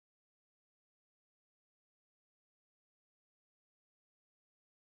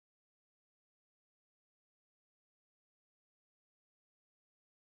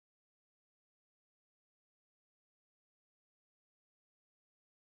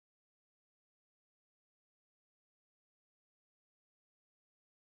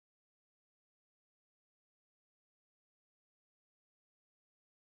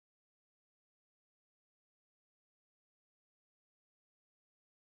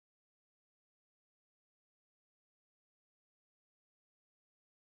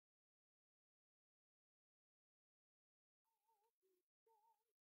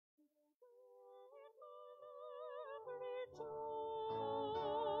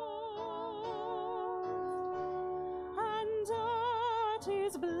at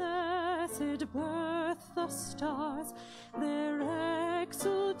his blessed birth the stars their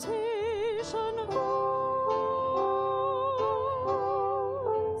exultation voiced.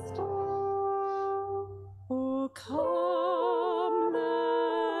 Oh, come,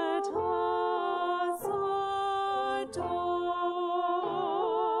 let us adore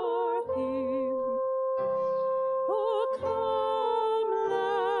him. Oh, come,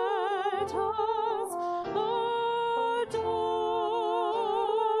 let us adore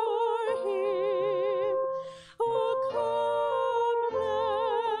him. Oh, come,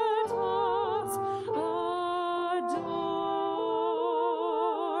 let us adore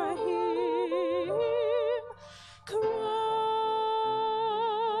him.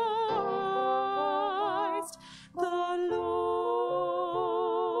 Christ the Lord.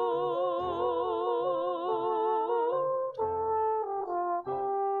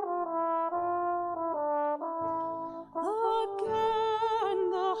 Again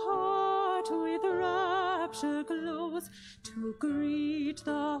the heart with rapture glows to greet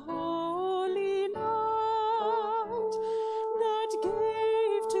the holy night that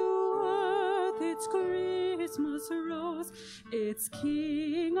gave to earth its Christmas rose, its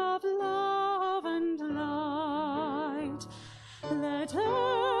King of love and light. Let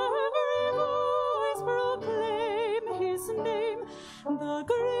every voice proclaim his name, the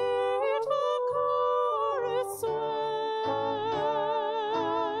grateful chorus swell.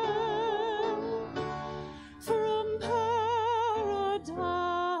 From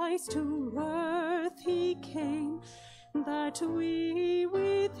paradise to earth he came, that we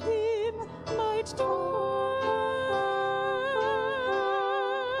with him might dwell.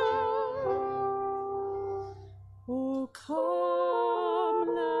 Oh, come,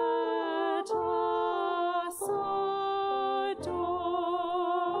 let us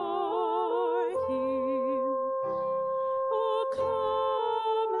adore him. Oh,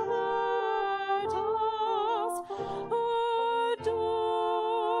 come, let us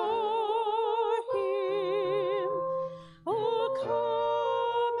adore him. Oh,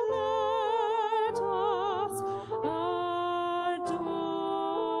 come, let us adore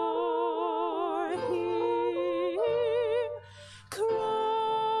him. Christ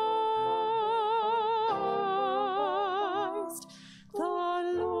the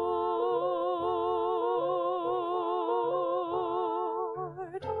Lord.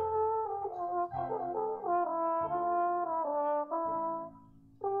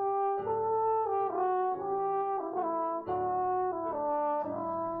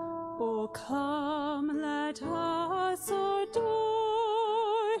 Oh, come, let us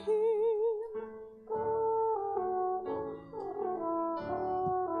adore him.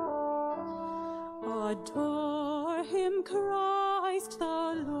 Adore him, Christ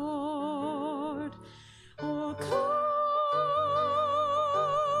the Lord. Oh, come.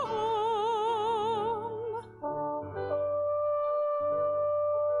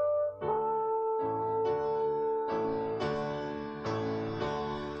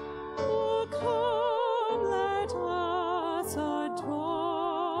 Oh, come, let us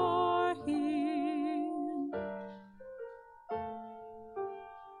adore him.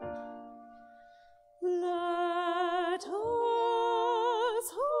 Let us adore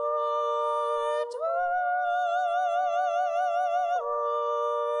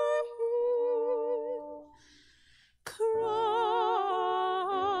him. Christ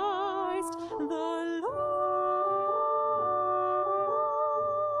the Lord.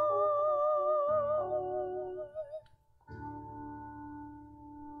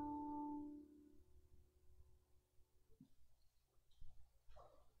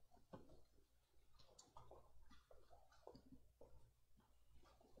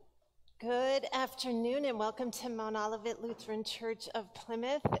 Good afternoon and welcome to Mount Olivet Lutheran Church of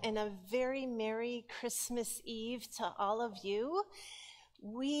Plymouth, and a very Merry Christmas Eve to all of you.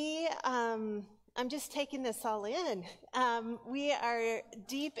 I'm just taking this all in. We are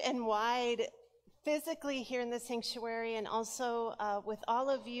deep and wide physically here in the sanctuary, and also with all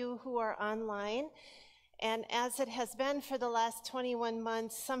of you who are online. And as it has been for the last 21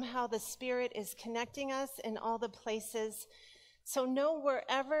 months, somehow the Spirit is connecting us in all the places. So know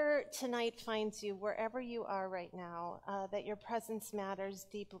wherever tonight finds you, wherever you are right now, that your presence matters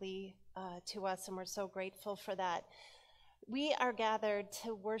deeply to us, and we're so grateful for that. We are gathered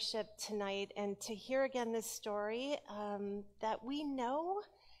to worship tonight and to hear again this story that we know,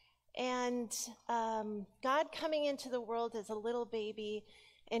 and God coming into the world as a little baby.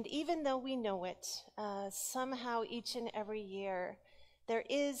 And even though we know it, somehow each and every year, there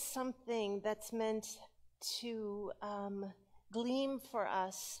is something that's meant to gleam for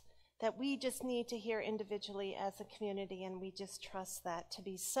us that we just need to hear individually as a community, and we just trust that to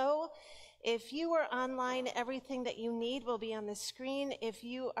be so. If you are online, everything that you need will be on the screen. If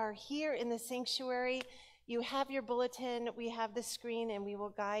you are here in the sanctuary, you have your bulletin, we have the screen, and we will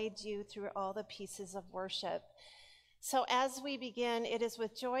guide you through all the pieces of worship. So as we begin, it is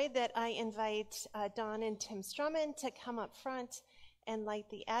with joy that I invite Don and Tim Strumman to come up front and light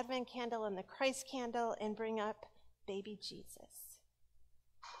the Advent candle and the Christ candle and bring up baby Jesus.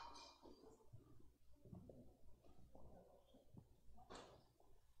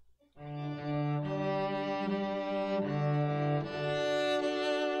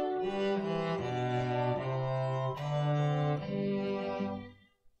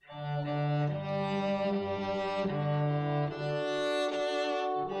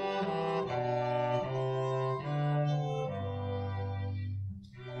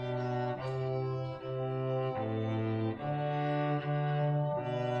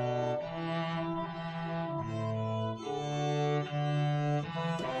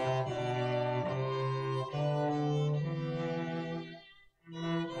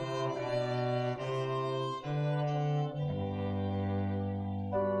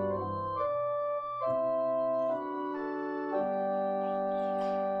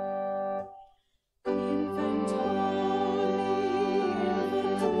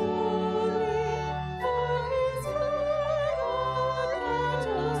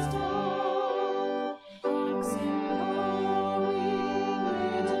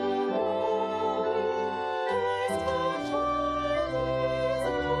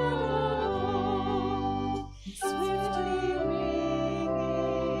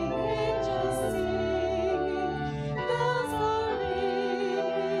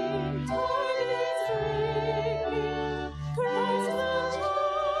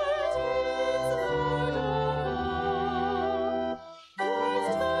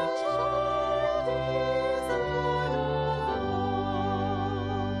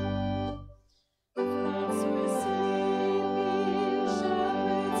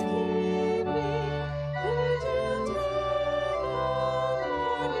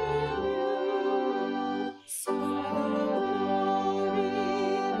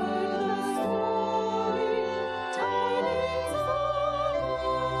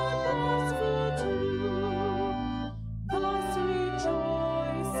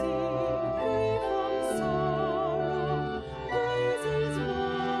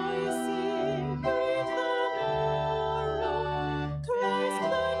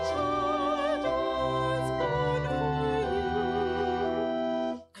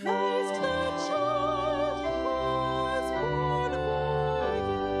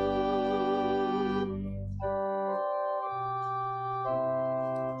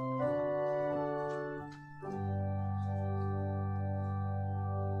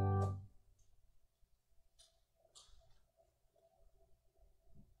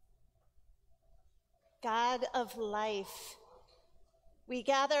 God of life, we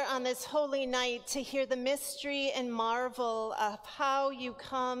gather on this holy night to hear the mystery and marvel of how you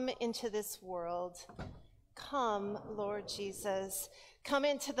come into this world. Come, Lord Jesus, come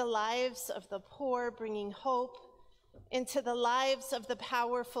into the lives of the poor, bringing hope, into the lives of the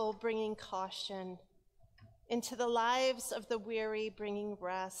powerful, bringing caution, into the lives of the weary, bringing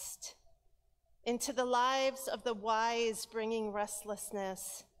rest, into the lives of the wise, bringing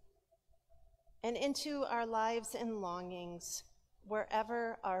restlessness, and into our lives and longings,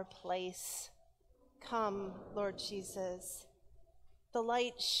 wherever our place. Come, Lord Jesus. The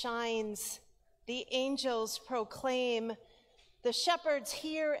light shines, the angels proclaim, the shepherds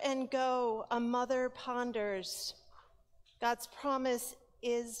hear and go, a mother ponders. God's promise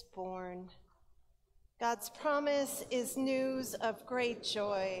is born. God's promise is news of great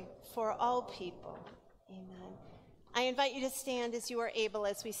joy for all people. Amen. I invite you to stand as you are able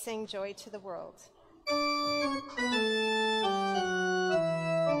as we sing Joy to the World.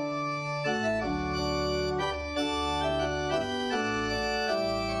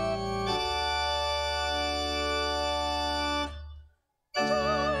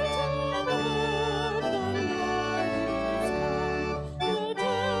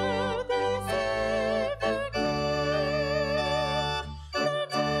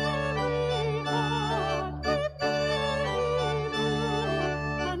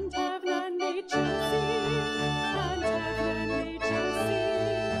 And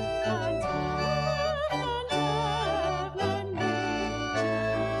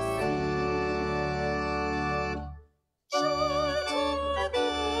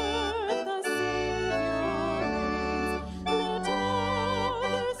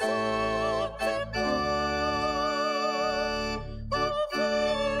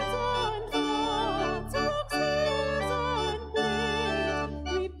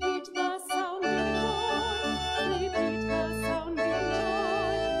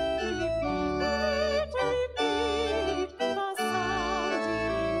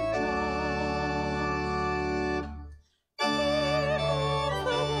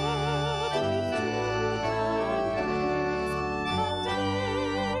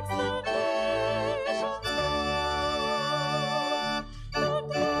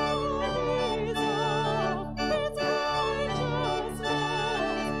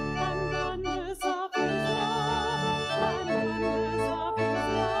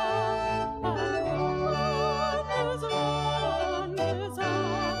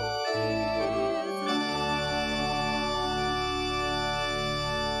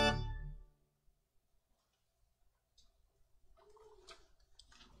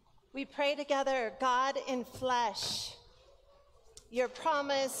We pray together, God in flesh. Your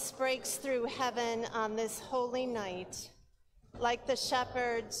promise breaks through heaven on this holy night. Like the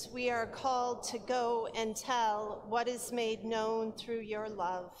shepherds, we are called to go and tell what is made known through your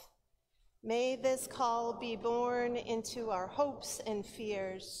love. May this call be born into our hopes and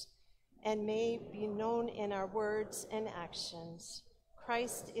fears, and may be known in our words and actions.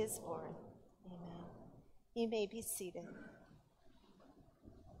 Christ is born. Amen. You may be seated.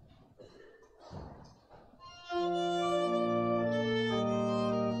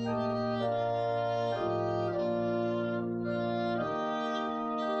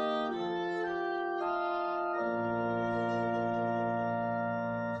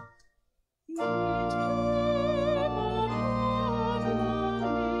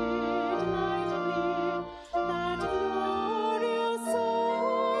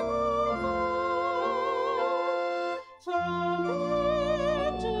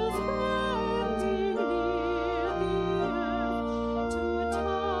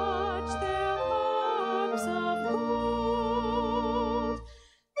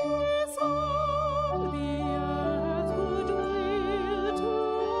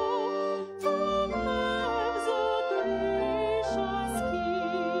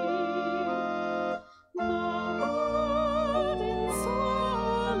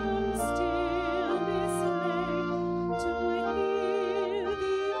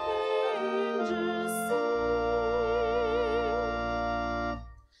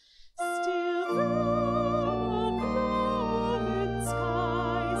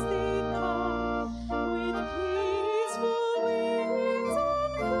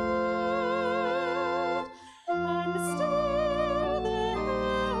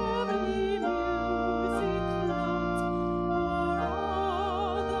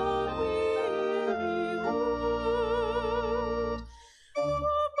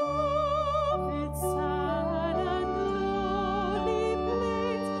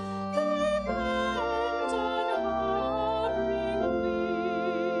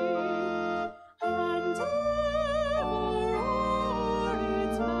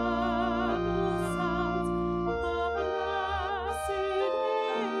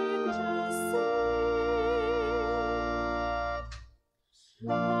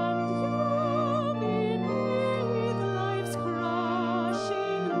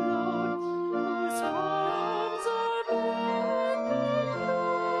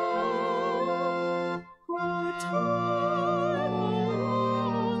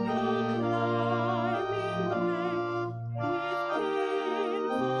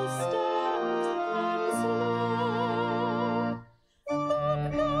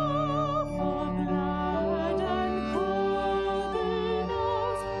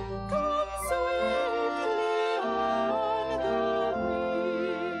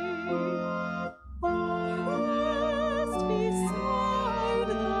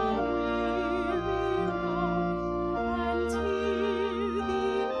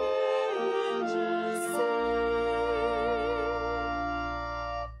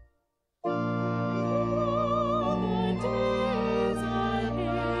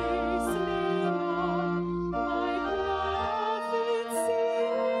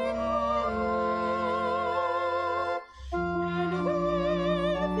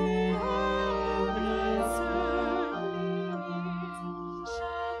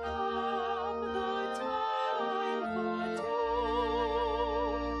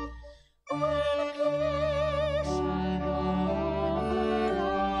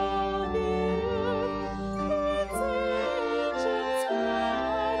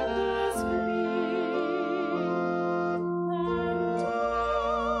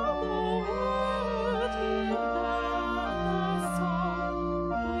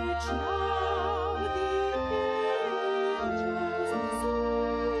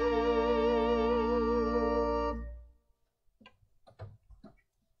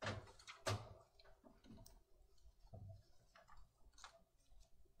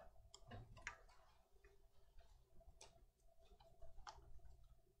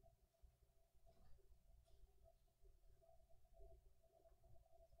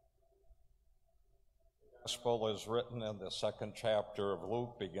 The Gospel is written in the second chapter of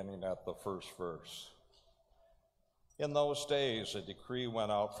Luke, beginning at the first verse. In those days, a decree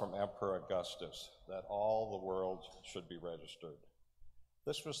went out from Emperor Augustus that all the world should be registered.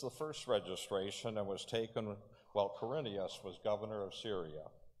 This was the first registration and was taken while Quirinius was governor of Syria.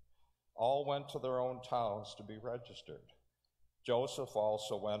 All went to their own towns to be registered. Joseph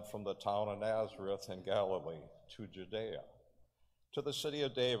also went from the town of Nazareth in Galilee to Judea, to the city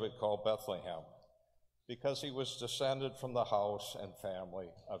of David called Bethlehem, because he was descended from the house and family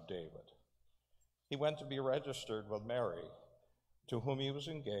of David. He went to be registered with Mary, to whom he was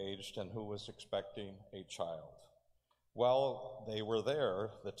engaged and who was expecting a child. While they were there,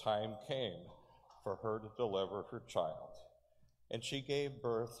 the time came for her to deliver her child. And she gave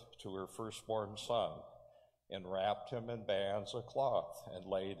birth to her firstborn son, and wrapped him in bands of cloth, and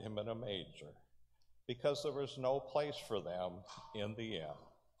laid him in a manger, because there was no place for them in the inn.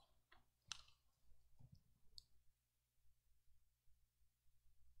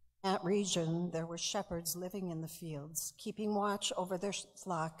 In that region, there were shepherds living in the fields, keeping watch over their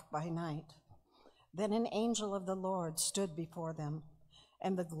flock by night. Then an angel of the Lord stood before them,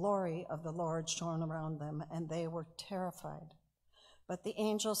 and the glory of the Lord shone around them, and they were terrified. But the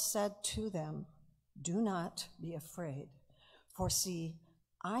angel said to them, "Do not be afraid, for see,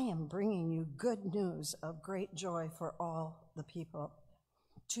 I am bringing you good news of great joy for all the people.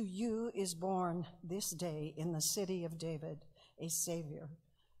 To you is born this day in the city of David a Savior,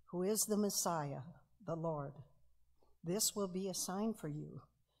 who is the Messiah, the Lord. This will be a sign for you.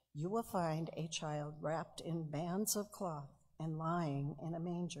 You will find a child wrapped in bands of cloth and lying in a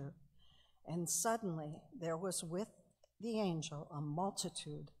manger." And suddenly there was with the angel a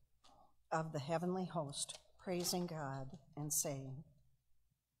multitude of the heavenly host, praising God and saying,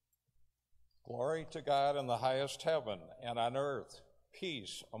 "Glory to God in the highest heaven, and on earth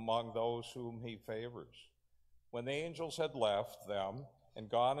peace among those whom he favors." When the angels had left them and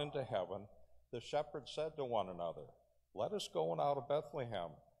gone into heaven, the shepherds said to one another, "Let us go out of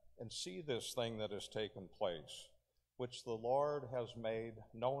Bethlehem and see this thing that has taken place, which the Lord has made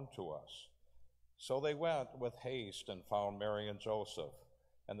known to us." So they went with haste and found Mary and Joseph,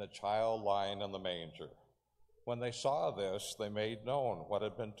 and the child lying in the manger. When they saw this, they made known what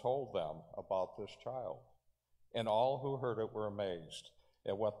had been told them about this child. And all who heard it were amazed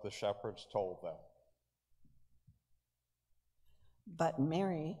at what the shepherds told them. But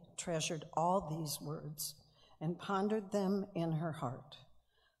Mary treasured all these words and pondered them in her heart.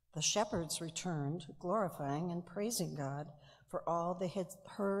 The shepherds returned, glorifying and praising God for all they had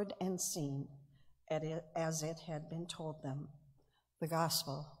heard and seen, as it had been told them. The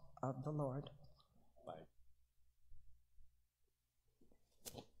Gospel of the Lord.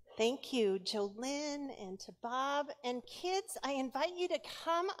 Thank you, Jolynn, and to Bob. And kids, I invite you to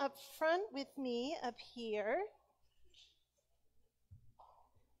come up front with me up here.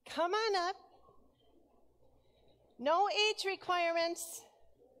 Come on up. No age requirements.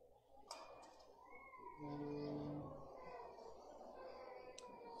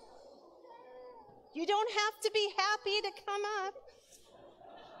 You don't have to be happy to come up.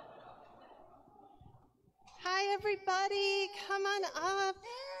 Hi, everybody. Come on up.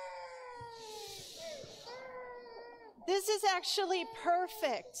 This is actually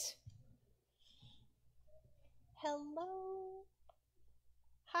perfect. Hello.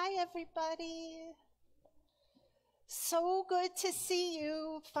 Hi, everybody. So good to see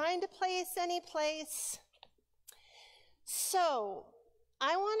you. Find a place, any place. So,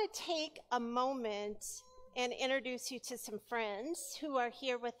 I want to take a moment and introduce you to some friends who are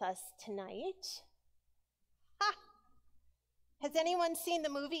here with us tonight. Ha! Has anyone seen the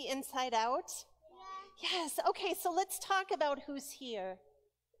movie Inside Out? Yeah. Yes. Okay, so let's talk about who's here.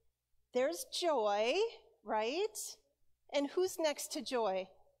 There's Joy, right? And who's next to Joy?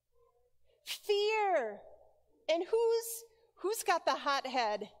 Fear. And who's got the hot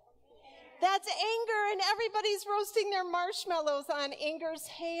head? That's anger, and everybody's roasting their marshmallows on anger's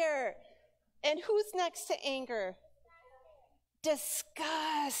hair. And who's next to anger?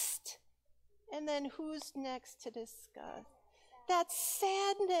 Disgust. And then who's next to disgust? That's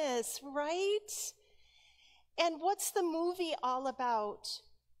sadness, right? And what's the movie all about?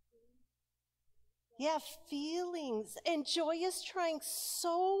 Yeah, feelings. And Joy is trying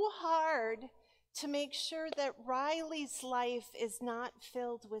so hard to make sure that Riley's life is not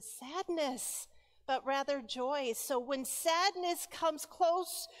filled with sadness, but rather joy. So when sadness comes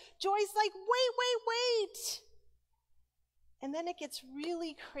close, Joy's like, wait. And then it gets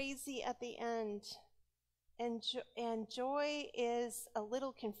really crazy at the end. And Joy is a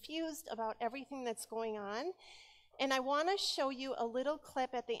little confused about everything that's going on. And I want to show you a little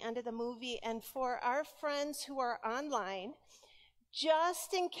clip at the end of the movie. And for our friends who are online,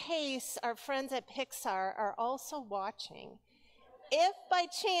 just in case our friends at Pixar are also watching, if by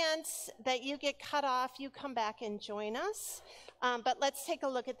chance that you get cut off, you come back and join us. But let's take a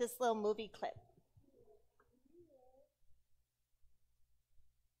look at this little movie clip.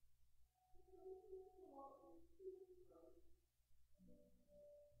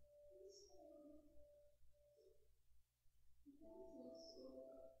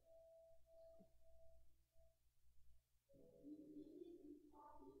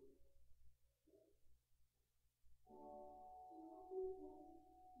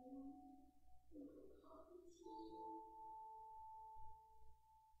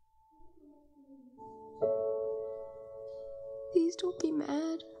 Please don't be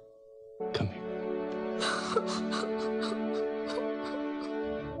mad. Come here.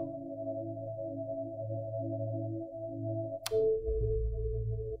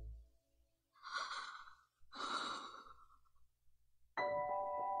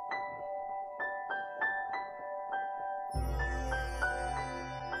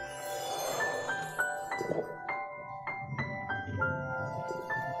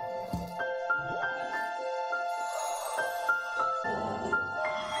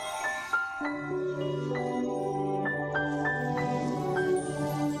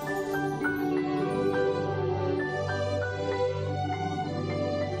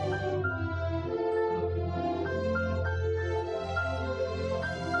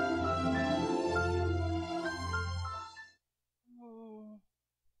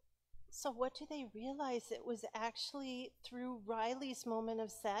 So what do they realize? It was actually through Riley's moment of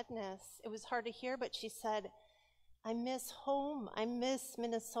sadness. It was hard to hear, but she said, I miss home. I miss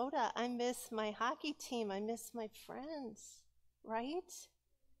Minnesota. I miss my hockey team. I miss my friends, right?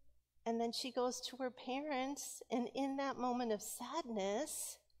 And then she goes to her parents, and in that moment of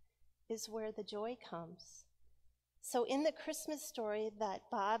sadness is where the joy comes. So in the Christmas story that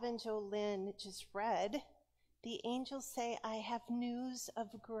Bob and Jolynn just read, the angels say, I have news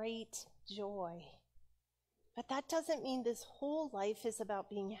of great joy. But that doesn't mean this whole life is about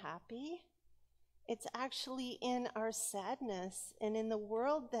being happy. It's actually in our sadness and in the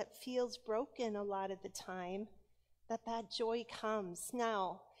world that feels broken a lot of the time that joy comes.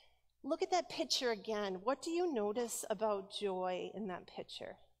 Now, look at that picture again. What do you notice about joy in that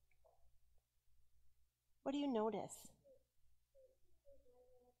picture? What do you notice?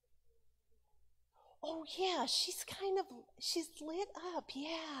 Oh yeah, she's lit up,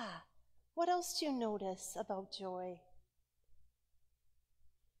 yeah. What else do you notice about joy?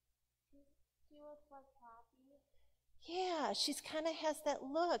 She looks like happy. Yeah, she's kind of has that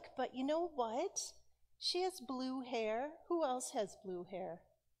look, but you know what? She has blue hair. Who else has blue hair?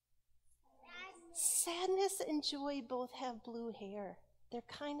 Sadness and joy both have blue hair. They're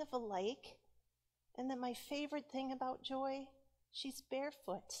kind of alike. And then my favorite thing about joy, she's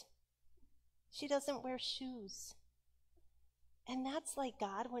barefoot. She doesn't wear shoes. And that's like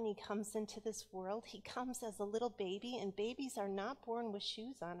God when he comes into this world. He comes as a little baby, and babies are not born with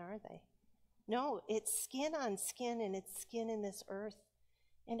shoes on, are they? No, it's skin on skin, and it's skin in this earth.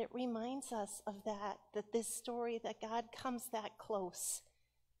 And it reminds us of that this story, that God comes that close.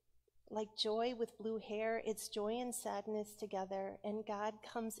 Like joy with blue hair, it's joy and sadness together, and God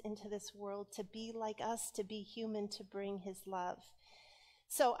comes into this world to be like us, to be human, to bring his love.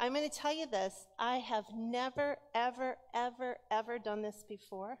 So I'm going to tell you this. I have never, ever, ever, ever done this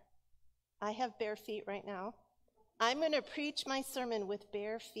before. I have bare feet right now. I'm going to preach my sermon with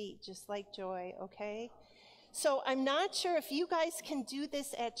bare feet, just like Joy, okay? So I'm not sure if you guys can do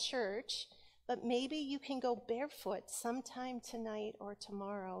this at church, but maybe you can go barefoot sometime tonight or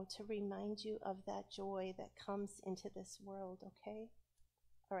tomorrow to remind you of that joy that comes into this world, okay?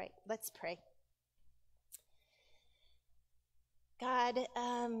 All right, let's pray. God,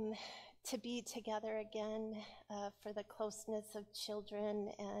 to be together again for the closeness of children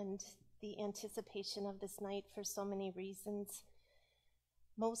and the anticipation of this night for so many reasons,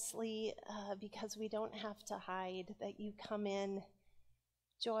 mostly because we don't have to hide, that you come in,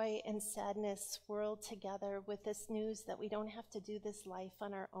 joy and sadness swirled together with this news that we don't have to do this life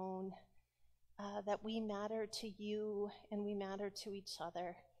on our own, that we matter to you and we matter to each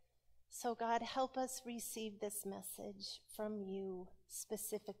other. So God, help us receive this message from you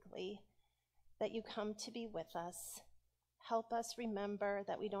specifically, that you come to be with us. Help us remember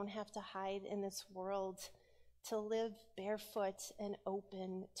that we don't have to hide in this world, to live barefoot and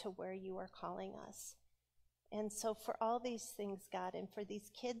open to where you are calling us. And so for all these things, God, and for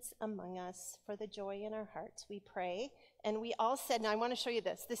these kids among us, for the joy in our hearts, we pray. And we all said, now I want to show you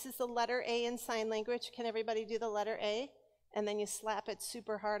this. This is the letter A in sign language. Can everybody do the letter A? And then you slap it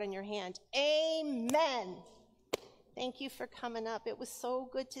super hard on your hand. Amen. Thank you for coming up. It was so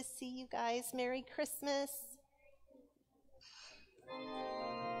good to see you guys. Merry Christmas.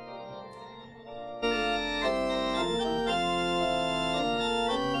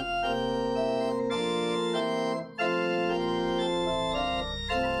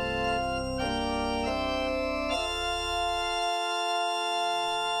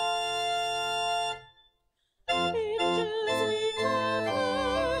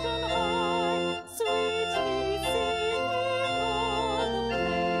 Sweetly sing o'er the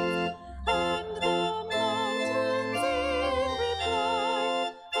plains, and the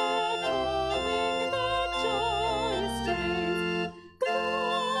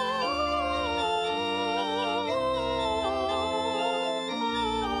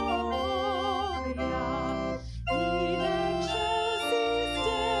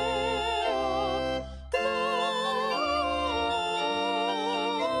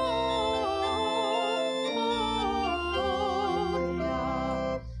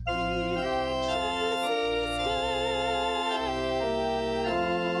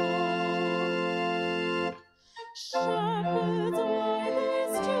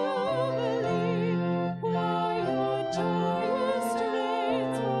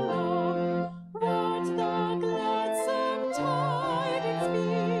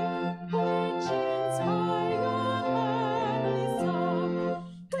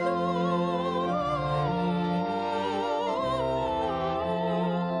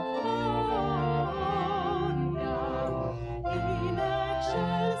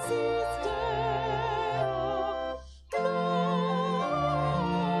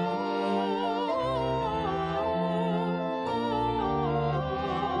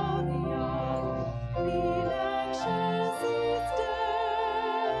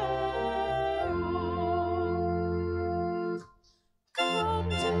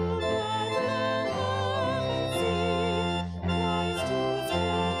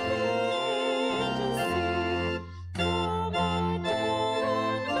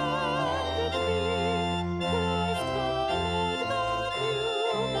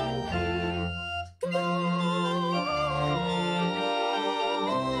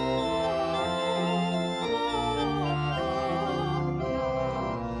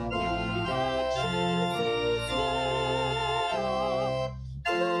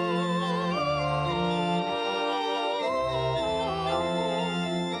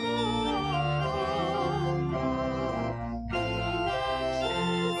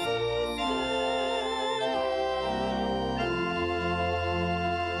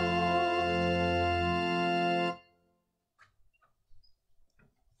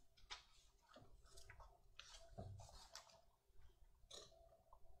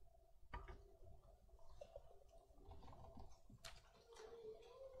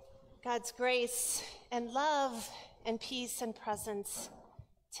God's grace and love and peace and presence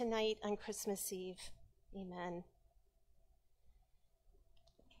tonight on Christmas Eve. Amen.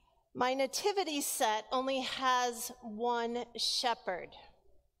 My nativity set only has one shepherd.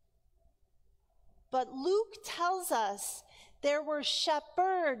 But Luke tells us there were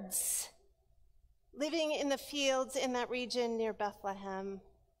shepherds living in the fields in that region near Bethlehem.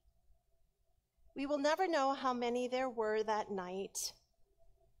 We will never know how many there were that night,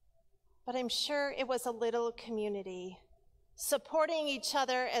 but I'm sure it was a little community, supporting each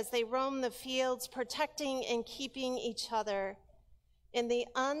other as they roamed the fields, protecting and keeping each other in the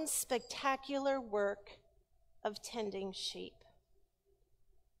unspectacular work of tending sheep.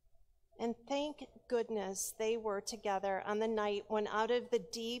 And thank goodness they were together on the night when out of the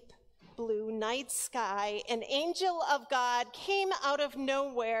deep blue night sky, an angel of God came out of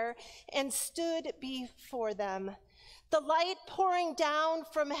nowhere and stood before them. The light pouring down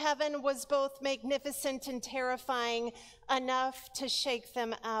from heaven was both magnificent and terrifying, enough to shake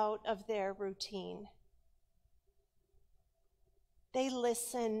them out of their routine. They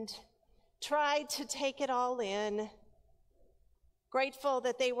listened, tried to take it all in, grateful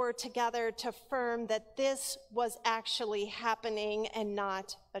that they were together to affirm that this was actually happening and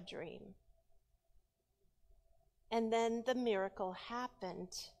not a dream. And then the miracle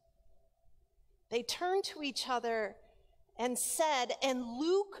happened. They turned to each other and said, and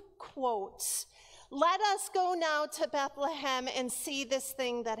Luke quotes, "Let us go now to Bethlehem and see this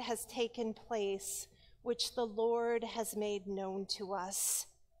thing that has taken place, which the Lord has made known to us."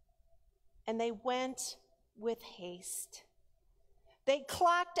 And they went with haste. They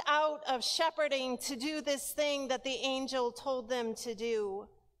clocked out of shepherding to do this thing that the angel told them to do.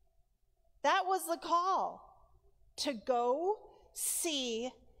 That was the call, to go,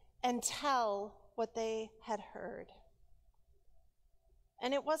 see, and tell what they had heard.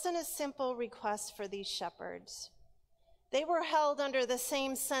 And it wasn't a simple request for these shepherds. They were held under the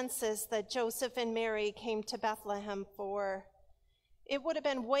same census that Joseph and Mary came to Bethlehem for. It would have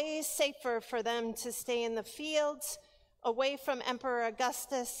been way safer for them to stay in the fields, away from Emperor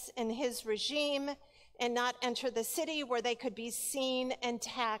Augustus and his regime, and not enter the city where they could be seen and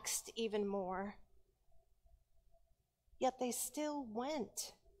taxed even more. Yet they still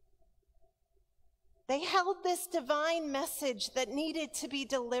went. They held this divine message that needed to be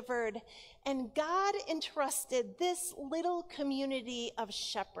delivered, and God entrusted this little community of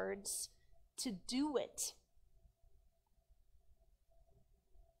shepherds to do it.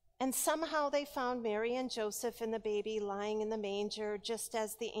 And somehow they found Mary and Joseph and the baby lying in the manger, just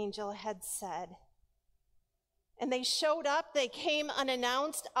as the angel had said. And they showed up, they came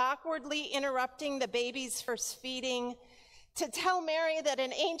unannounced, awkwardly interrupting the baby's first feeding, to tell Mary that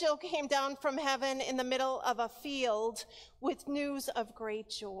an angel came down from heaven in the middle of a field with news of great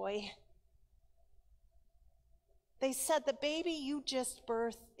joy. They said, "The baby you just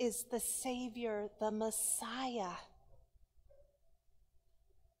birthed is the Savior, the Messiah."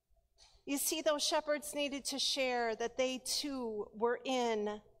 You see, those shepherds needed to share that they too were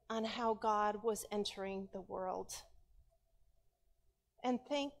in on how God was entering the world. And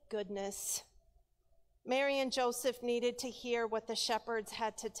thank goodness, Mary and Joseph needed to hear what the shepherds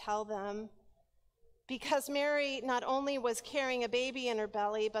had to tell them, because Mary not only was carrying a baby in her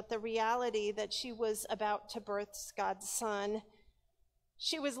belly, but the reality that she was about to birth God's son.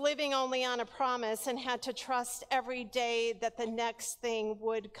 She was living only on a promise and had to trust every day that the next thing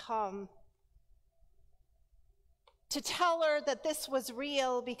would come. To tell her that this was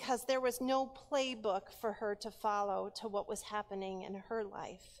real because there was no playbook for her to follow to what was happening in her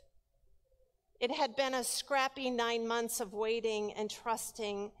life. It had been a scrappy 9 months of waiting and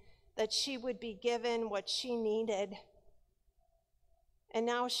trusting that she would be given what she needed. And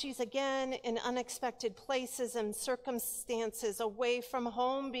now she's again in unexpected places and circumstances away from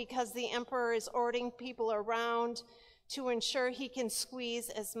home because the emperor is ordering people around to ensure he can squeeze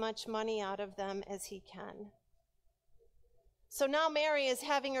as much money out of them as he can. So now Mary is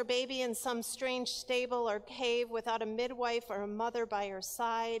having her baby in some strange stable or cave without a midwife or a mother by her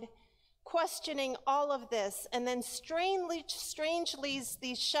side, questioning all of this. And then strangely,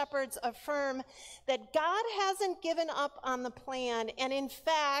 these shepherds affirm that God hasn't given up on the plan. And in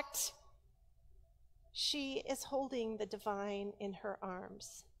fact, she is holding the divine in her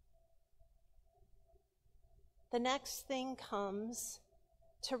arms. The next thing comes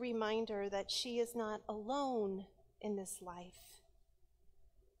to remind her that she is not alone in this life.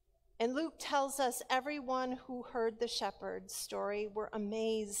 And Luke tells us everyone who heard the shepherd's story were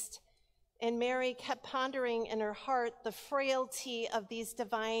amazed, and Mary kept pondering in her heart the frailty of these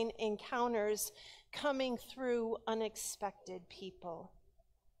divine encounters coming through unexpected people.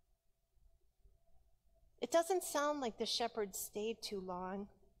 It doesn't sound like the shepherds stayed too long.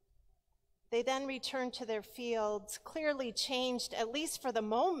 They then returned to their fields, clearly changed, at least for the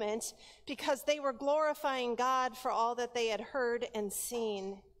moment, because they were glorifying God for all that they had heard and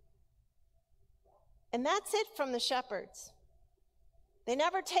seen. And that's it from the shepherds. They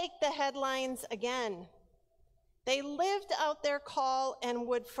never take the headlines again. They lived out their call and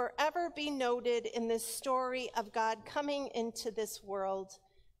would forever be noted in this story of God coming into this world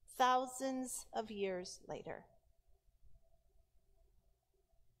thousands of years later.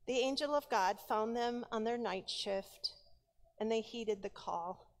 The angel of God found them on their night shift, and they heeded the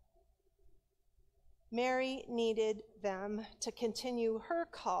call. Mary needed them to continue her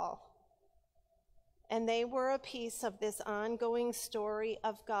call, and they were a piece of this ongoing story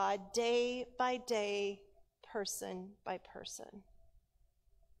of God, day by day, person by person.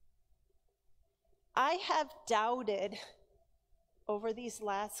 I have doubted over these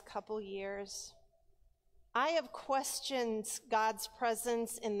last couple years. I have questioned God's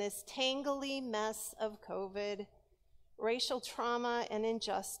presence in this tangly mess of COVID, racial trauma and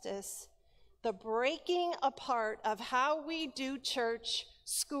injustice, the breaking apart of how we do church,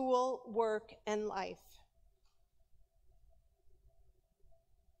 school, work, and life.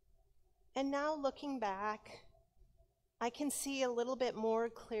 And now looking back, I can see a little bit more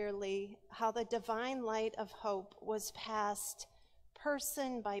clearly how the divine light of hope was passed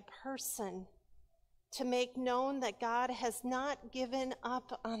person by person to make known that God has not given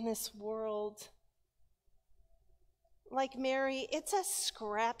up on this world. Like Mary, it's a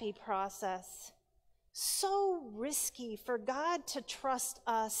scrappy process, so risky for God to trust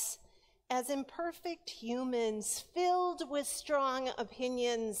us as imperfect humans filled with strong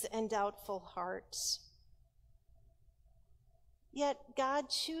opinions and doubtful hearts. Yet God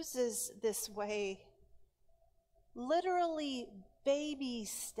chooses this way, literally baby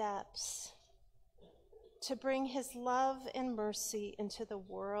steps, to bring his love and mercy into the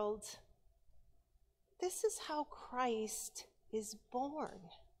world. This is how Christ is born.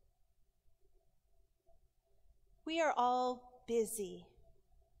 We are all busy,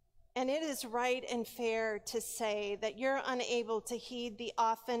 and it is right and fair to say that you're unable to heed the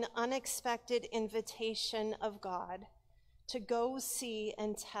often unexpected invitation of God to go see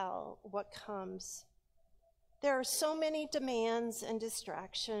and tell what comes. There are so many demands and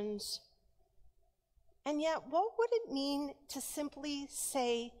distractions. And yet, what would it mean to simply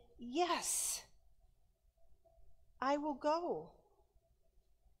say, yes, I will go?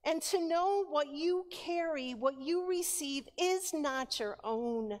 And to know what you carry, what you receive, is not your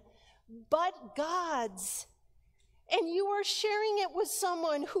own, but God's. And you are sharing it with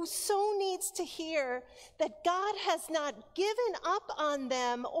someone who so needs to hear that God has not given up on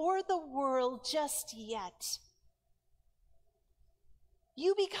them or the world just yet.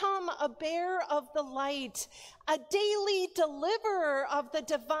 You become a bearer of the light, a daily deliverer of the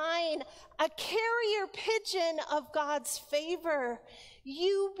divine, a carrier pigeon of God's favor.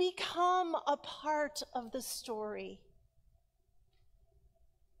 You become a part of the story.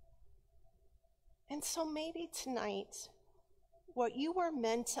 And so maybe tonight, what you are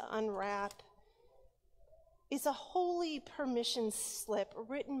meant to unwrap is a holy permission slip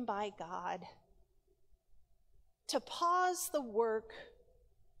written by God to pause the work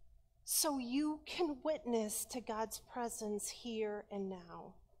so you can witness to God's presence here and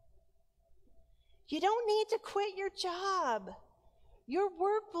now. You don't need to quit your job. Your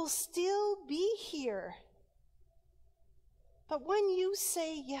work will still be here. But when you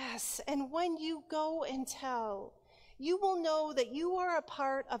say yes and when you go and tell, you will know that you are a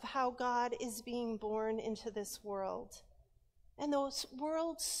part of how God is being born into this world. And the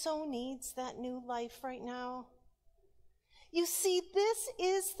world so needs that new life right now. You see, this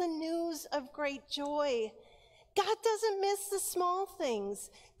is the news of great joy. God doesn't miss the small things,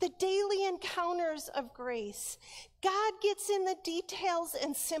 the daily encounters of grace. God gets in the details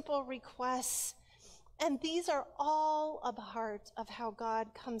and simple requests. And these are all a part of how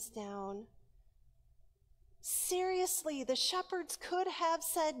God comes down. Seriously, the shepherds could have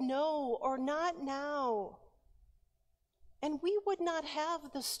said no or not now. And we would not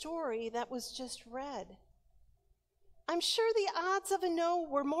have the story that was just read. I'm sure the odds of a no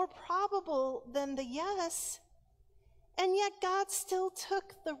were more probable than the yes. And yet God still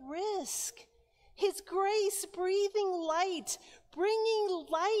took the risk. His grace breathing light, bringing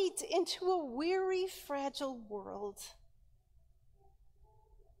light into a weary, fragile world.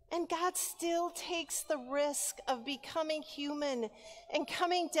 And God still takes the risk of becoming human and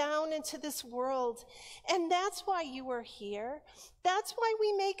coming down into this world. And that's why you are here. That's why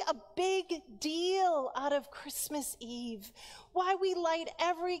we make a big deal out of Christmas Eve. Why we light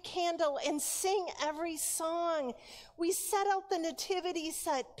every candle and sing every song. We set out the nativity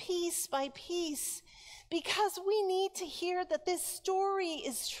set piece by piece because we need to hear that this story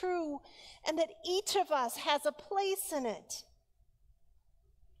is true and that each of us has a place in it.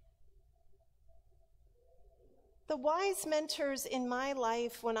 The wise mentors in my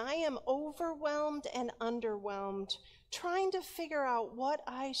life, when I am overwhelmed and underwhelmed, trying to figure out what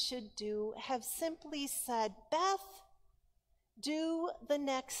I should do, have simply said, Beth, do the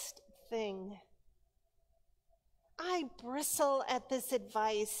next thing. I bristle at this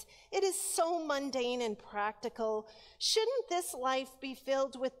advice. It is so mundane and practical. Shouldn't this life be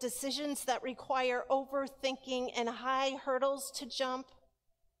filled with decisions that require overthinking and high hurdles to jump?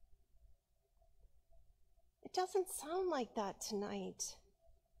 It doesn't sound like that tonight.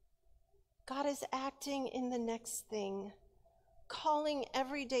 God is acting in the next thing, calling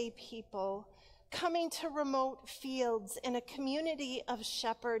everyday people, coming to remote fields in a community of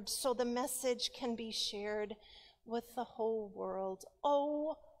shepherds so the message can be shared with the whole world.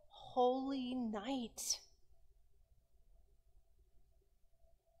 Oh, holy night.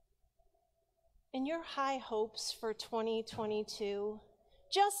 In your high hopes for 2022,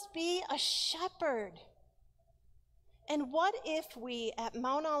 just be a shepherd. And what if we at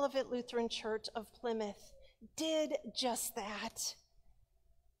Mount Olivet Lutheran Church of Plymouth did just that?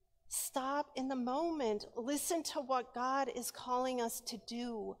 Stop in the moment, listen to what God is calling us to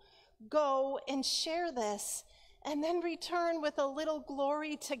do. Go and share this, and then return with a little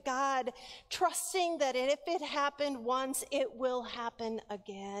glory to God, trusting that if it happened once, it will happen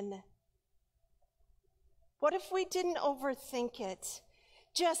again. What if we didn't overthink it?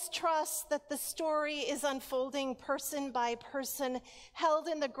 Just trust that the story is unfolding person by person, held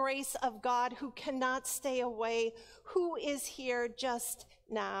in the grace of God who cannot stay away, who is here just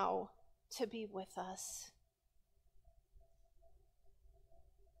now to be with us.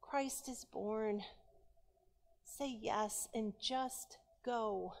 Christ is born. Say yes and just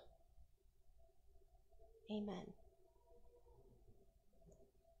go. Amen.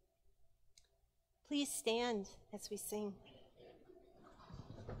 Please stand as we sing.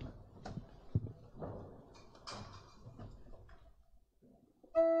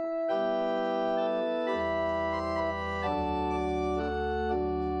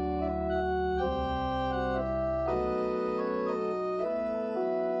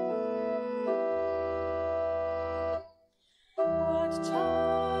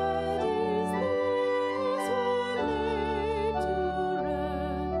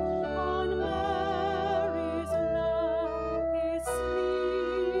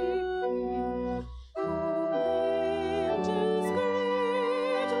 Angels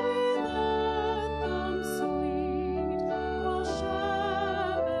great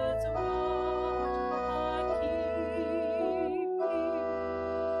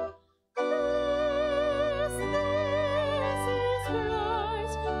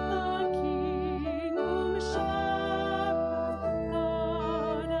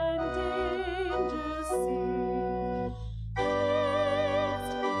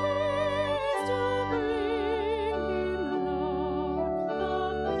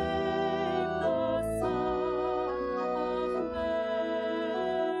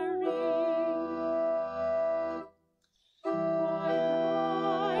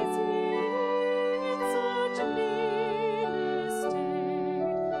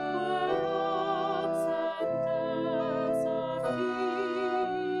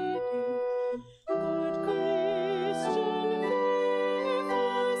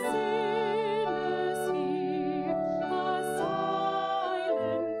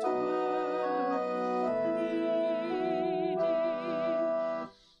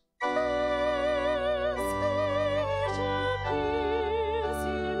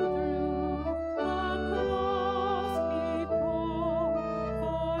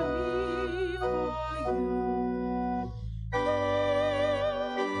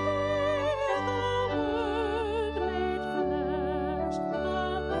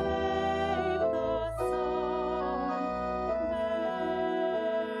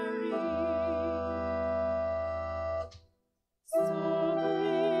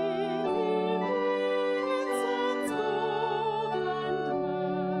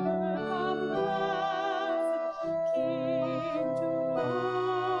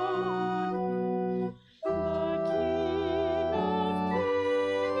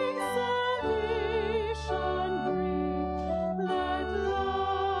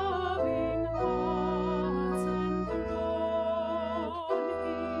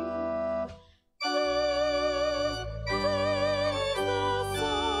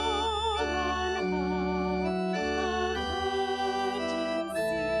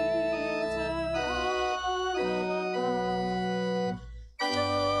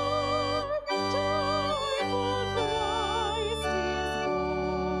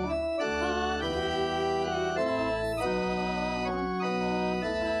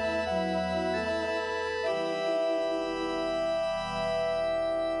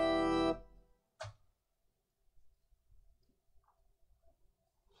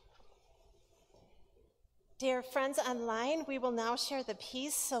Dear friends online, we will now share the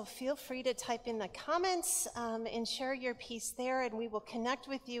peace, so feel free to type in the comments and share your peace there, and we will connect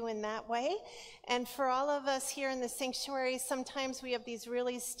with you in that way. And for all of us here in the sanctuary, sometimes we have these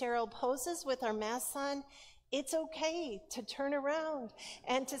really sterile poses with our masks on. It's okay to turn around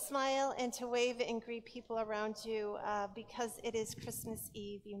and to smile and to wave and greet people around you because it is Christmas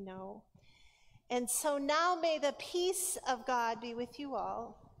Eve, you know. And so now may the peace of God be with you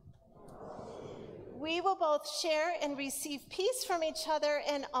all. We will both share and receive peace from each other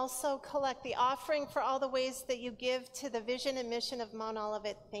and also collect the offering for all the ways that you give to the vision and mission of Mount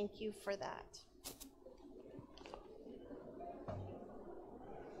Olivet. Thank you for that.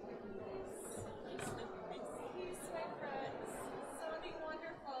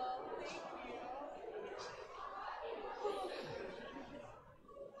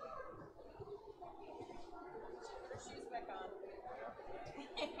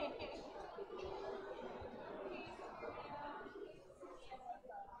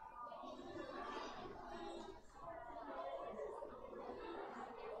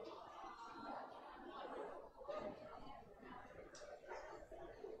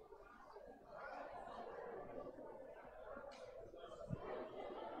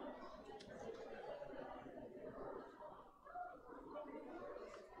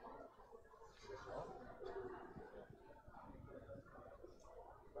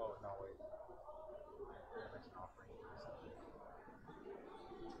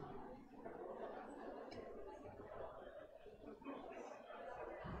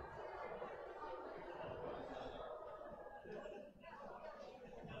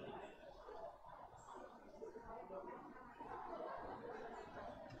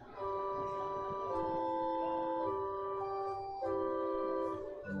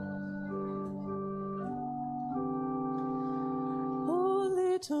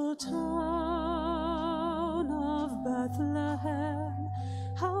 Little town of Bethlehem,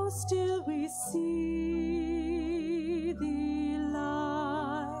 how still we see thee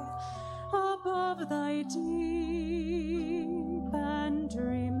lie above thy deep and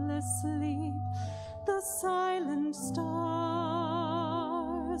dreamless sleep. The silent stars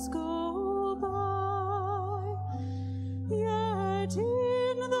go by, yet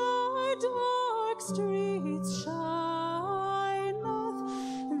in thy dark streets shine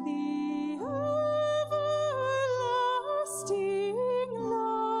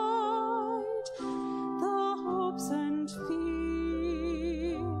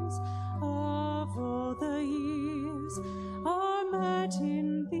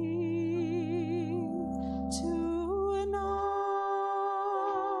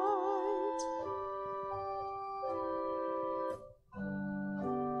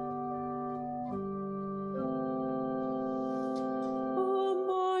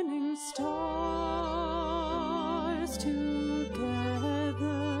stars together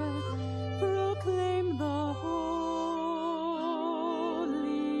proclaim the holy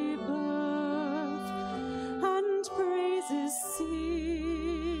birth, and praises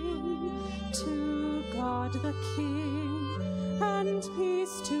sing to God the King, and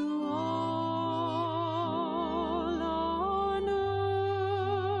peace to all on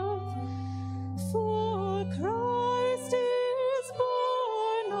earth. For Christ is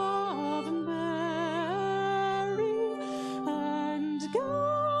born of Mary, and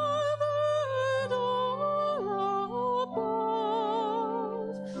gathered all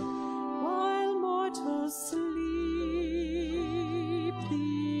above, while mortals sleep, the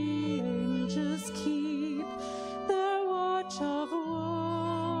angels keep their watch of wondering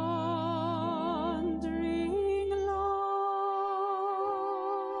love.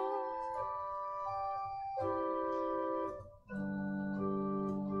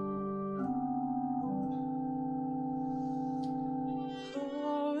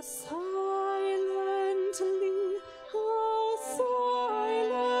 How silently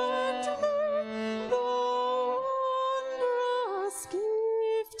the wondrous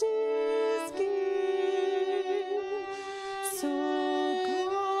gift is given. So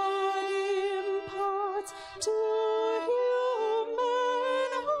God imparts to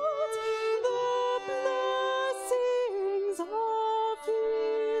human hearts the blessings of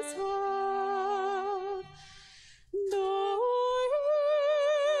His heart. No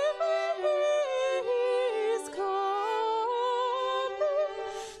evil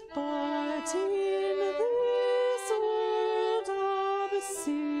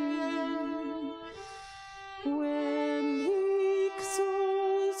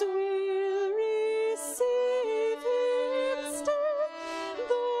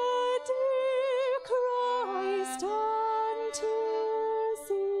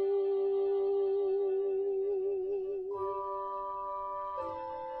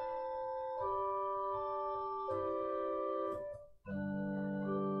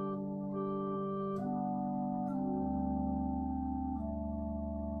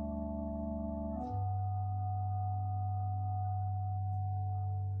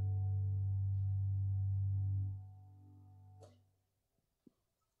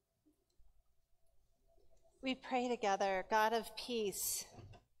We pray together. God of peace,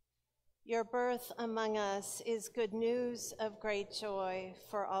 your birth among us is good news of great joy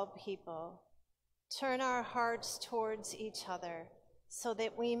for all people. Turn our hearts towards each other so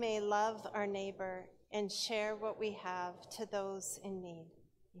that we may love our neighbor and share what we have to those in need.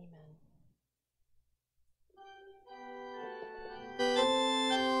 Amen.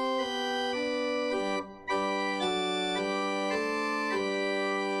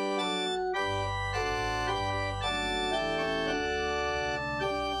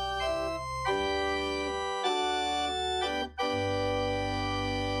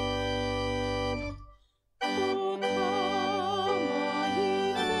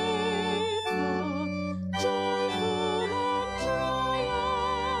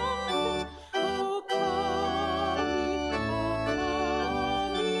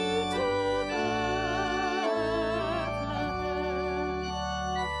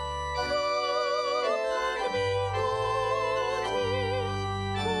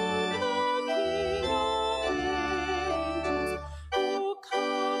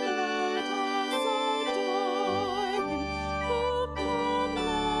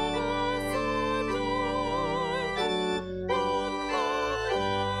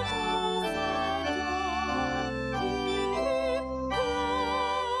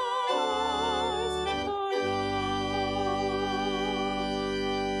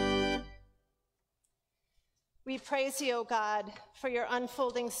 We praise you, O God, for your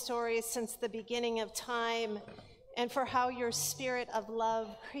unfolding stories since the beginning of time, and for how your spirit of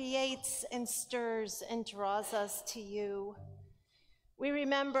love creates and stirs and draws us to you. We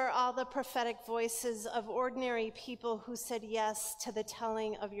remember all the prophetic voices of ordinary people who said yes to the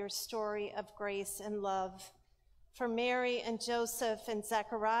telling of your story of grace and love. For Mary and Joseph and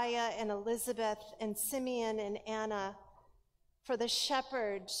Zechariah and Elizabeth and Simeon and Anna, for the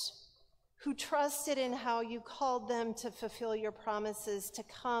shepherds who trusted in how you called them to fulfill your promises to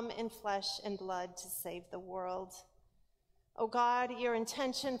come in flesh and blood to save the world. O God, your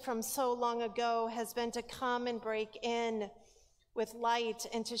intention from so long ago has been to come and break in with light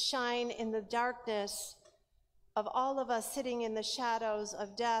and to shine in the darkness of all of us sitting in the shadows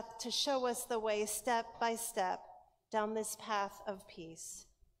of death, to show us the way step by step down this path of peace.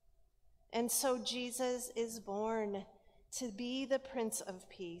 And so Jesus is born to be the Prince of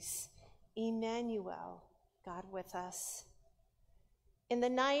Peace, Emmanuel, God with us. In the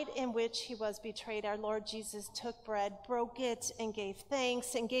night in which he was betrayed, our Lord Jesus took bread, broke it, and gave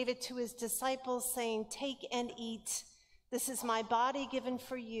thanks, and gave it to his disciples, saying, "Take and eat. This is my body given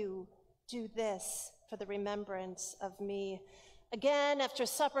for you. Do this for the remembrance of me." Again, after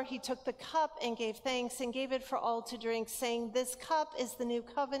supper, he took the cup and gave thanks and gave it for all to drink, saying, "This cup is the new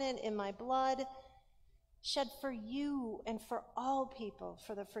covenant in my blood, shed for you and for all people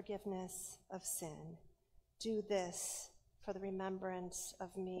for the forgiveness of sin. Do this for the remembrance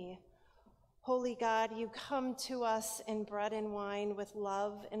of me." Holy God, you come to us in bread and wine with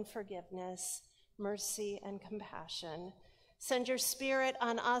love and forgiveness, mercy and compassion. Send your Spirit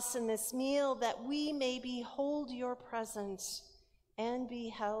on us in this meal that we may behold your presence and be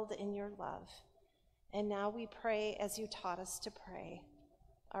held in your love. And now we pray as you taught us to pray.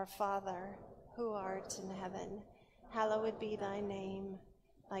 Our Father, who art in heaven, hallowed be thy name.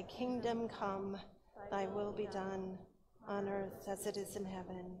 Thy kingdom come, thy will be done, on earth as it is in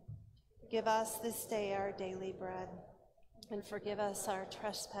heaven. Give us this day our daily bread, and forgive us our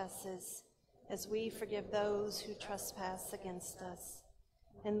trespasses, as we forgive those who trespass against us.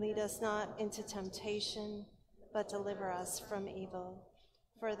 And lead us not into temptation, but deliver us from evil.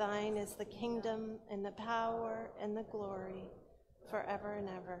 For thine is the kingdom, and the power, and the glory, forever and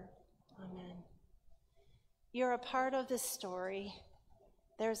ever. Amen. You're a part of this story.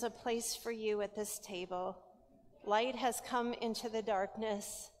 There's a place for you at this table. Light has come into the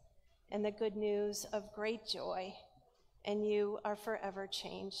darkness, and the good news of great joy, and you are forever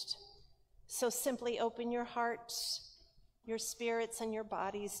changed. So simply open your hearts, your spirits, and your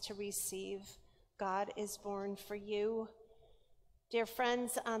bodies to receive. God is born for you. Dear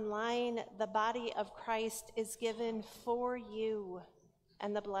friends online, the body of Christ is given for you,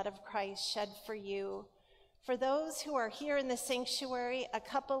 and the blood of Christ shed for you. For those who are here in the sanctuary, a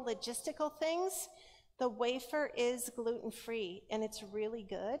couple logistical things. The wafer is gluten-free, and it's really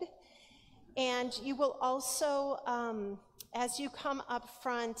good. And you will also, as you come up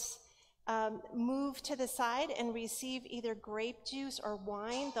front, move to the side and receive either grape juice or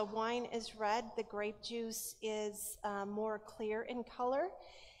wine. The wine is red, the grape juice is more clear in color.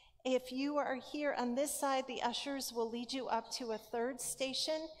 If you are here on this side, the ushers will lead you up to a third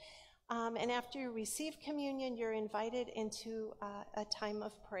station. And after you receive communion, you're invited into a time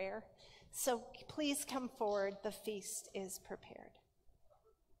of prayer. So please come forward. The feast is prepared.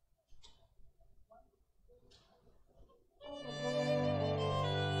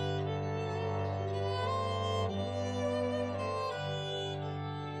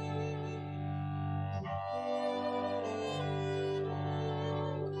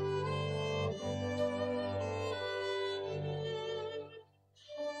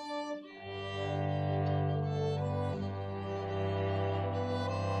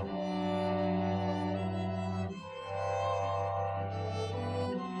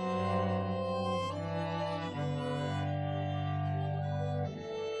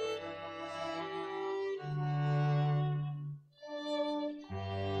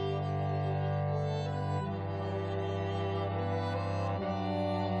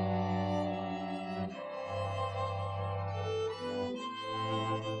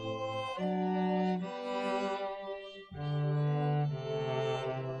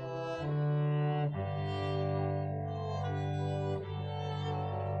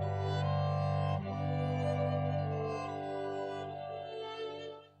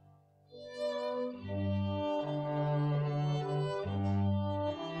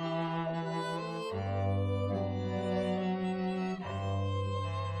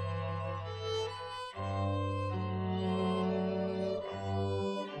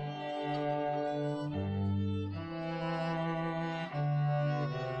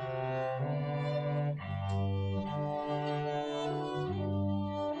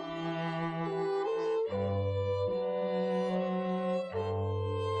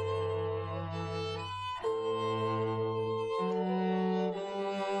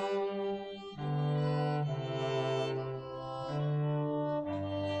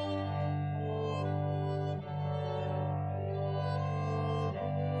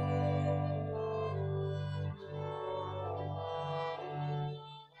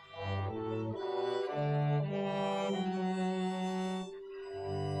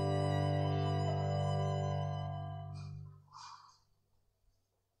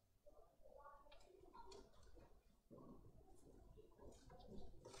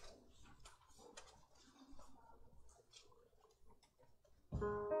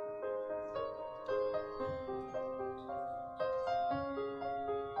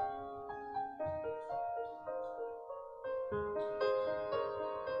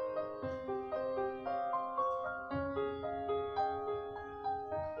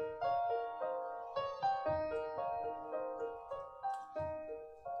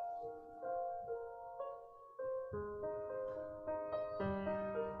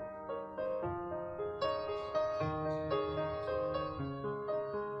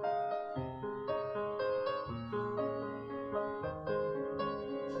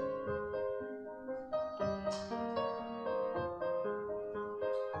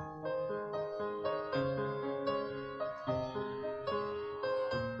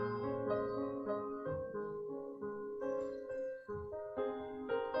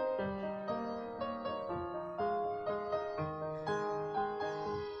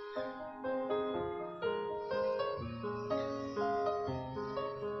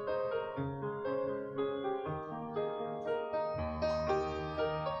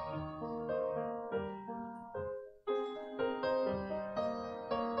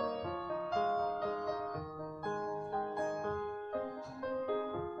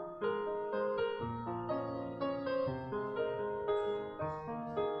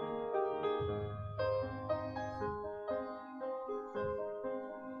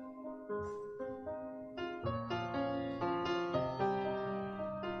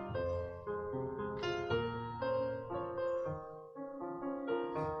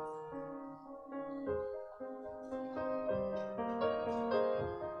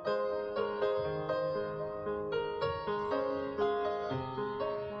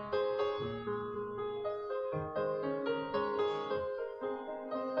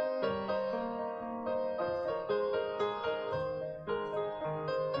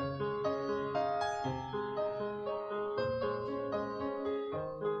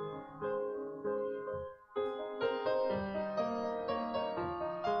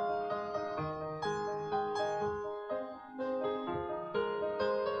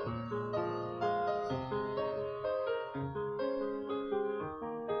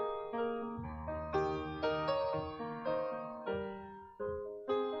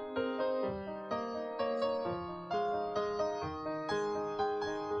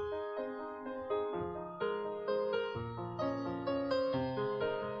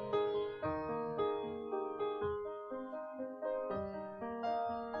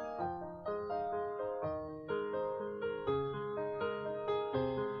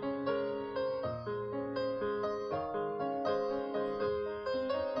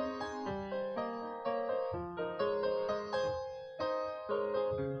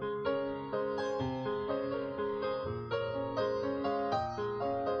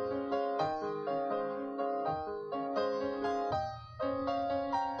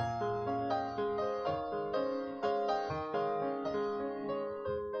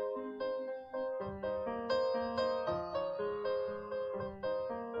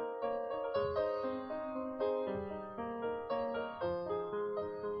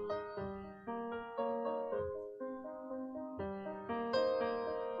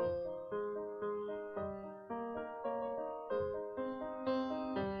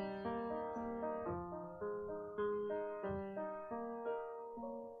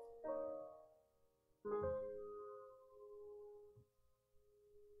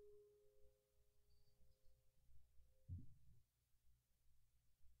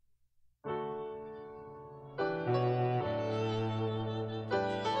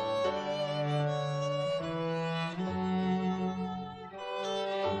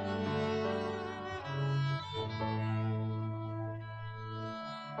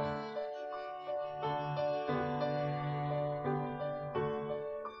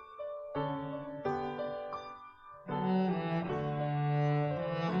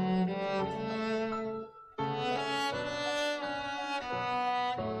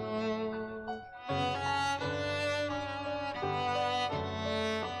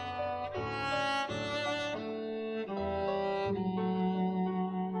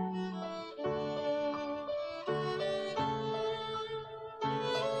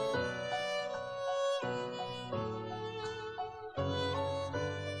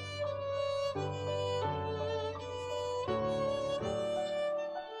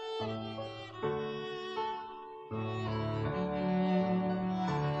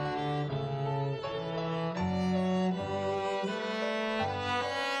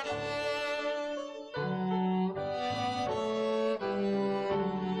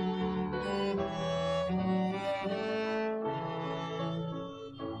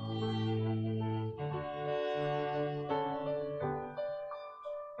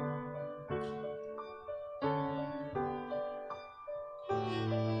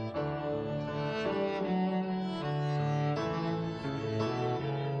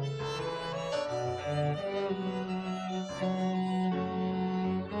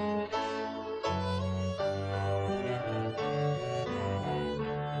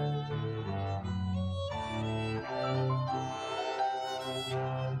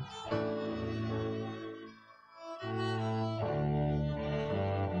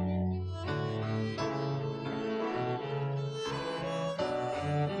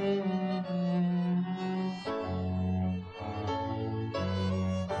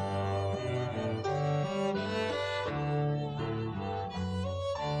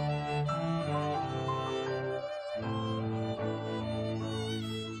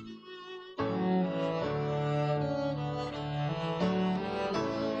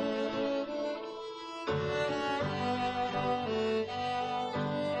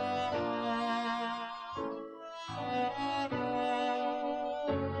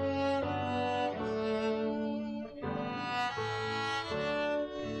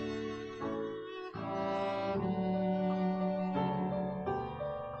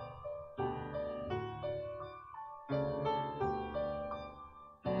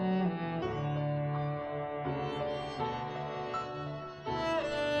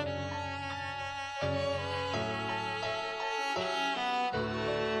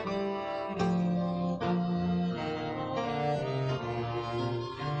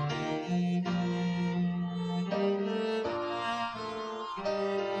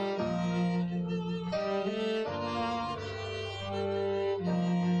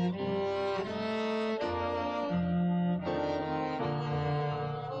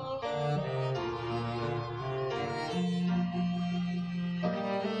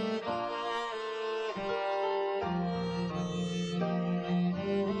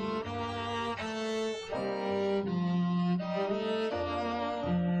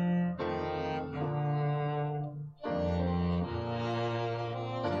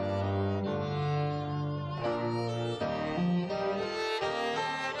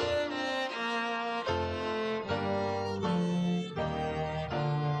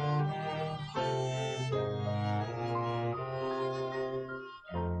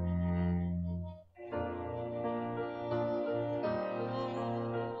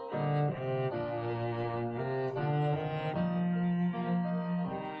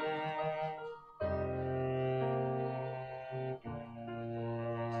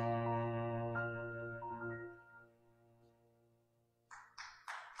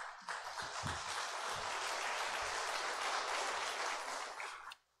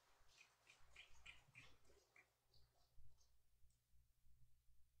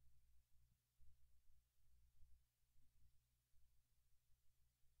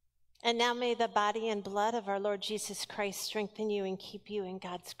 And now may the body and blood of our Lord Jesus Christ strengthen you and keep you in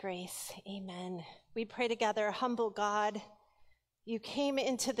God's grace. Amen. We pray together, humble God, you came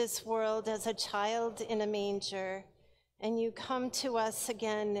into this world as a child in a manger, and you come to us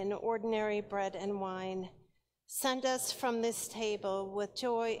again in ordinary bread and wine. Send us from this table with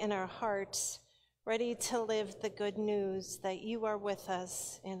joy in our hearts, ready to live the good news that you are with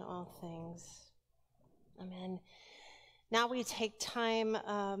us in all things. Amen. Now we take time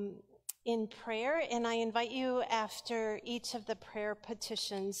in prayer, and I invite you after each of the prayer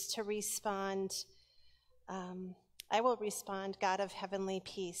petitions to respond. I will respond, God of heavenly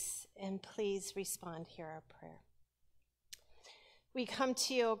peace, and please respond, hear our prayer. We come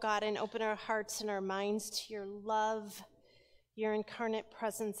to you, O God, and open our hearts and our minds to your love, your incarnate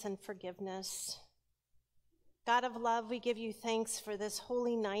presence and forgiveness. God of love, we give you thanks for this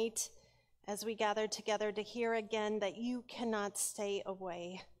holy night as we gather together to hear again that you cannot stay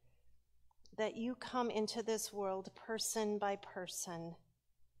away, that you come into this world person by person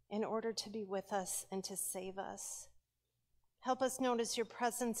in order to be with us and to save us. Help us notice your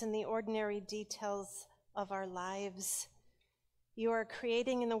presence in the ordinary details of our lives. You are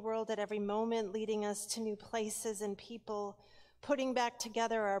creating in the world at every moment, leading us to new places and people, putting back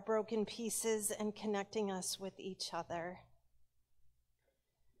together our broken pieces and connecting us with each other.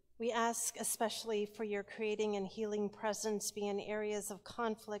 We ask especially for your creating and healing presence be in areas of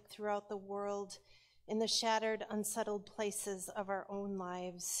conflict throughout the world, in the shattered, unsettled places of our own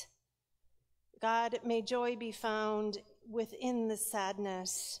lives. God, may joy be found within the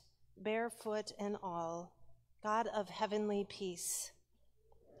sadness, barefoot and all. God of heavenly peace.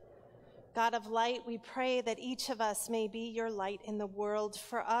 God of light, we pray that each of us may be your light in the world,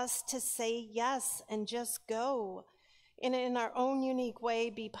 for us to say yes and just go, and in our own unique way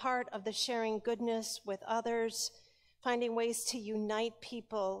be part of the sharing goodness with others, finding ways to unite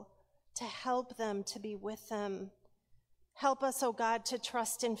people, to help them, to be with them. Help us, O God, to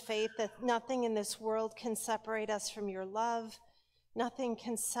trust in faith that nothing in this world can separate us from your love. Nothing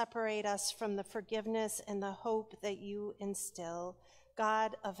can separate us from the forgiveness and the hope that you instill.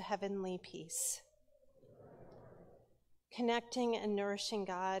 God of heavenly peace. Connecting and nourishing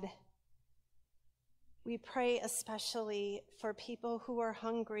God, we pray especially for people who are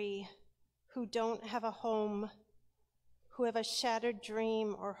hungry, who don't have a home, who have a shattered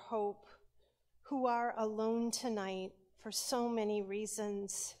dream or hope, who are alone tonight for so many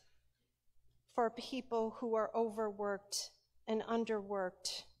reasons, for people who are overworked and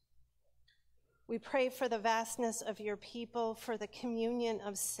underworked. We pray for the vastness of your people, for the communion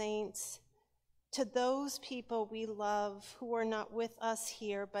of saints, to those people we love who are not with us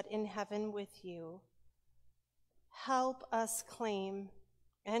here but in heaven with you. Help us claim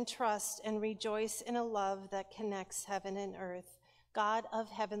and trust and rejoice in a love that connects heaven and earth. God of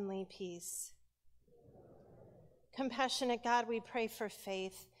heavenly peace. Compassionate God, we pray for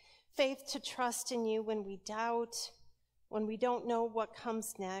faith, faith to trust in you when we doubt, when we don't know what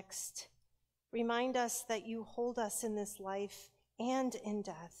comes next. Remind us that you hold us in this life and in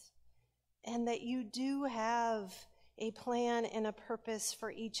death, and that you do have a plan and a purpose for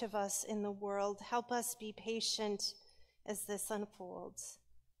each of us in the world. Help us be patient as this unfolds.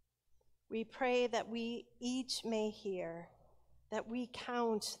 We pray that we each may hear, that we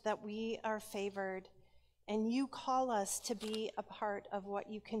count, that we are favored, and you call us to be a part of what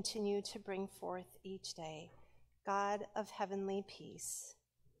you continue to bring forth each day. God of heavenly peace.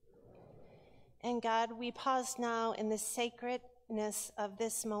 And God, we pause now in the sacredness of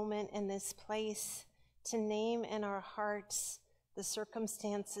this moment and this place to name in our hearts the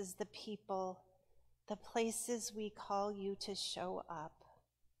circumstances, the people, the places we call you to show up.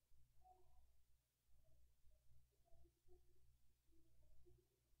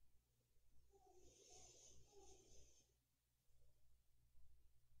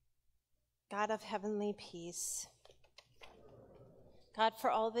 God of heavenly peace. God, for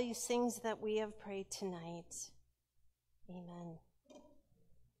all these things that we have prayed tonight. Amen.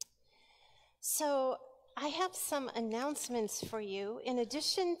 So I have some announcements for you. In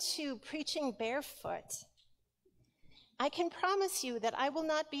addition to preaching barefoot, I can promise you that I will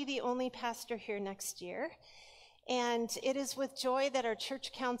not be the only pastor here next year. And it is with joy that our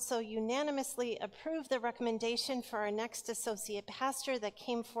church council unanimously approved the recommendation for our next associate pastor that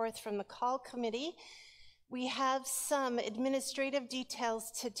came forth from the call committee. We have some administrative details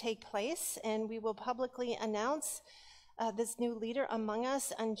to take place, and we will publicly announce this new leader among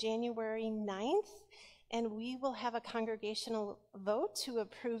us on January 9th, and we will have a congregational vote to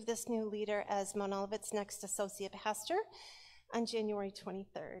approve this new leader as Mount Olivet's next associate pastor on January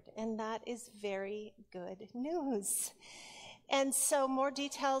 23rd, and that is very good news. And so more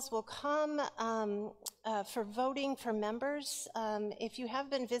details will come for voting for members. If you have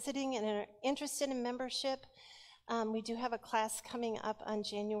been visiting and are interested in membership, we do have a class coming up on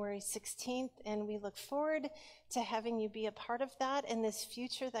January 16th, and we look forward to having you be a part of that and this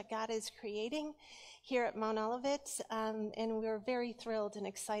future that God is creating here at Mount Olivet. And we're very thrilled and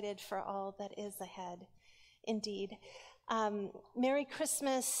excited for all that is ahead, indeed. Merry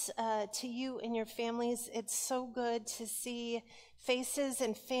Christmas to you and your families. It's so good to see faces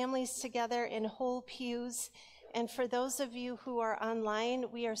and families together in whole pews. And for those of you who are online,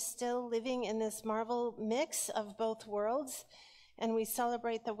 we are still living in this marvel mix of both worlds, and we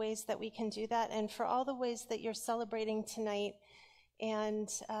celebrate the ways that we can do that, and for all the ways that you're celebrating tonight, and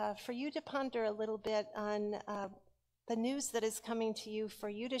for you to ponder a little bit on the news that is coming to you, for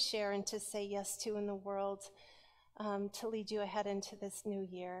you to share and to say yes to in the world, to lead you ahead into this new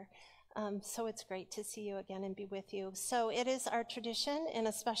year. So it's great to see you again and be with you. So it is our tradition, and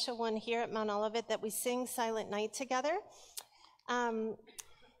a special one here at Mount Olivet, that we sing Silent Night together.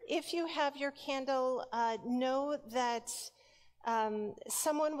 If you have your candle, know that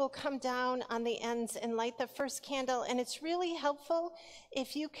someone will come down on the ends and light the first candle, and it's really helpful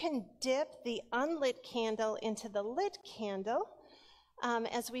if you can dip the unlit candle into the lit candle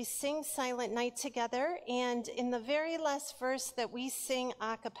as we sing Silent Night together. And in the very last verse that we sing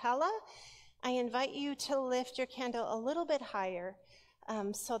a cappella, I invite you to lift your candle a little bit higher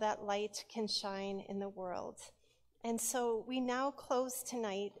so that light can shine in the world. And so we now close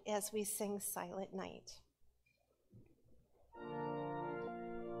tonight as we sing Silent Night.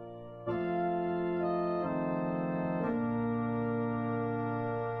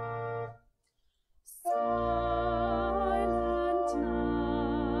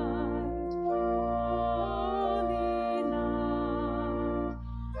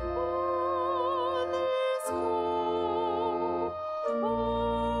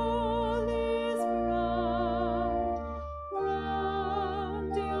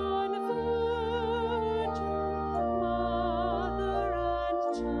 Round yon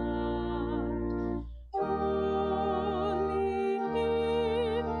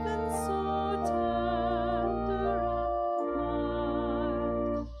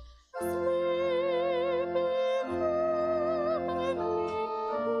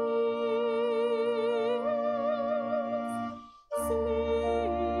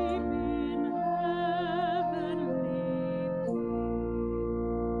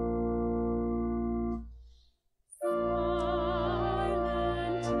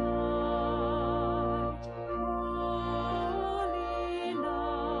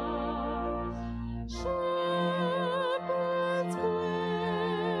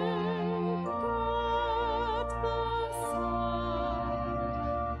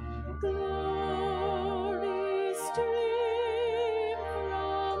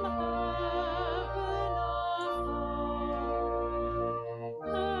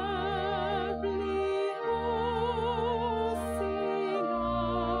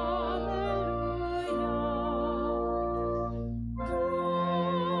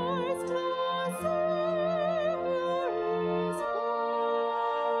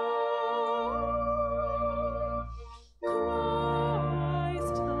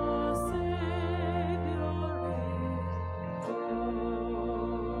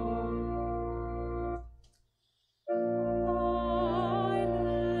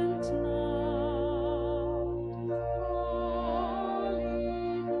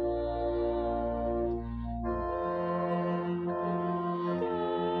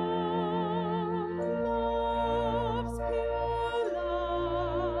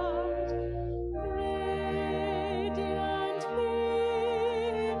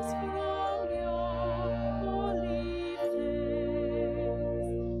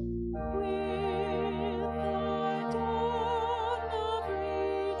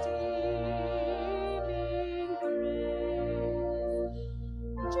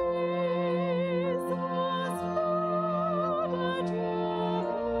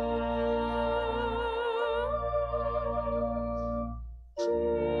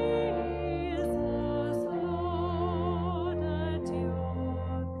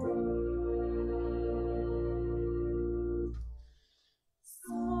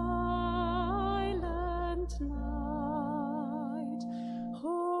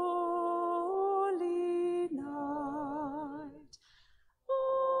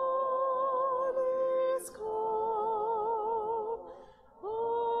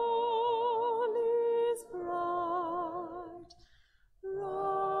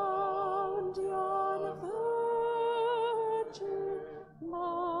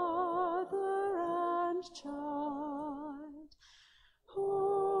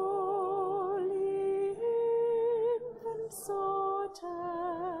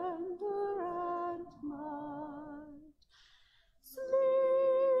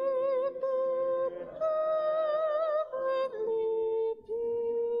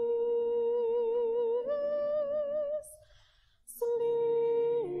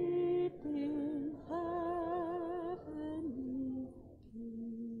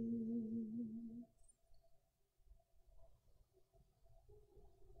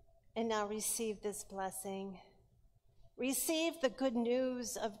And now receive this blessing. Receive the good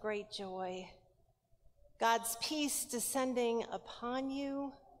news of great joy. God's peace descending upon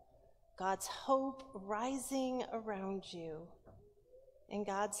you, God's hope rising around you, and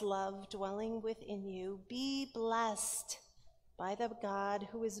God's love dwelling within you. Be blessed by the God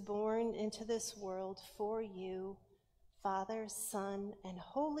who is born into this world for you, Father, Son, and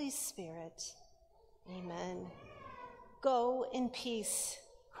Holy Spirit. Amen. Go in peace.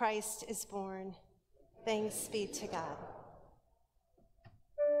 Christ is born. Thanks be to God.